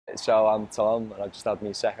So I'm Tom, and I just had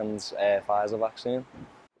my second Pfizer vaccine.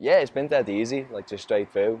 Yeah, it's been dead easy, like just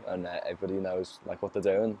straight through, and everybody knows like what they're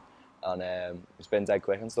doing, and it's been dead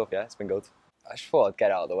quick and stuff. Yeah, it's been good. I just thought I'd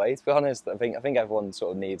get out of the way. To be honest, I think everyone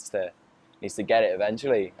sort of needs to get it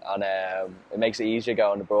eventually, and it makes it easier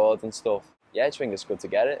going abroad and stuff. Yeah, I just think it's good to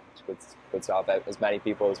get it. It's good to have as many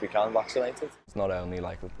people as we can vaccinated. It's not only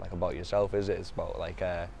like about yourself, is it? It's about like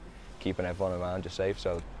keeping everyone around you safe.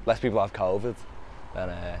 So less people have COVID, then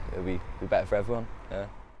it'll be better for everyone. Yeah.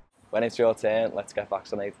 When it's your turn, let's get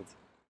vaccinated.